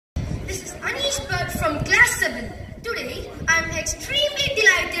This is Aneesh from class 7. Today, I am extremely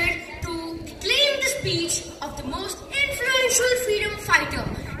delighted to declaim the speech of the most influential freedom fighter,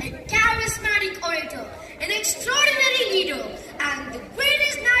 a charismatic orator, an extraordinary leader, and the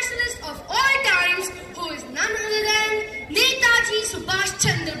greatest nationalist of all times, who is none other than Netaji Subhash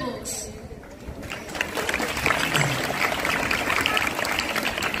Chandra Bose.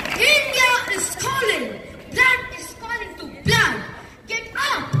 India is calling. Blood is calling to blood. Get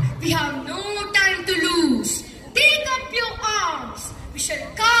up. We have no time to lose. Take up your arms. We shall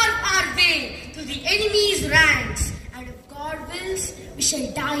carve our way through the enemy's ranks. And if God wills, we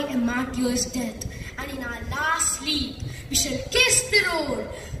shall die a martyr's death. And in our last sleep, we shall kiss the road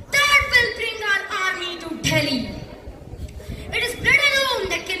that will bring our army to Delhi. It is blood alone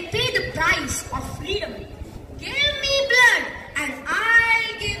that can pay the price of freedom. Give me blood and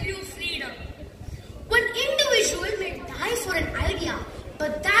I'll give you freedom. One individual may die for an idea,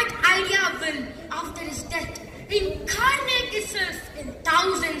 but that idea will, after his death, incarnate itself in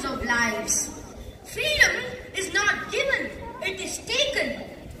thousands of lives. Freedom is not given, it is taken.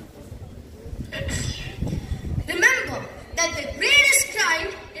 Remember that the greatest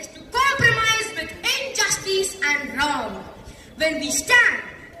crime is to compromise with injustice and wrong. When we stand,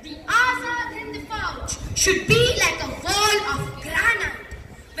 the Azad in the Fauj should be like a wall of granite.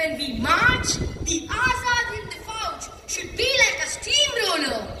 When we march, the Azad in the Fauj should be like a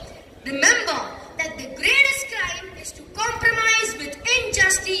steamroller. Remember that the greatest crime is to compromise with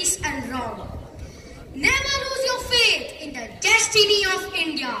injustice and wrong. Never lose your faith in the destiny of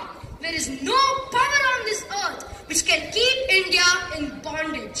India. There is no power on this earth which can keep India in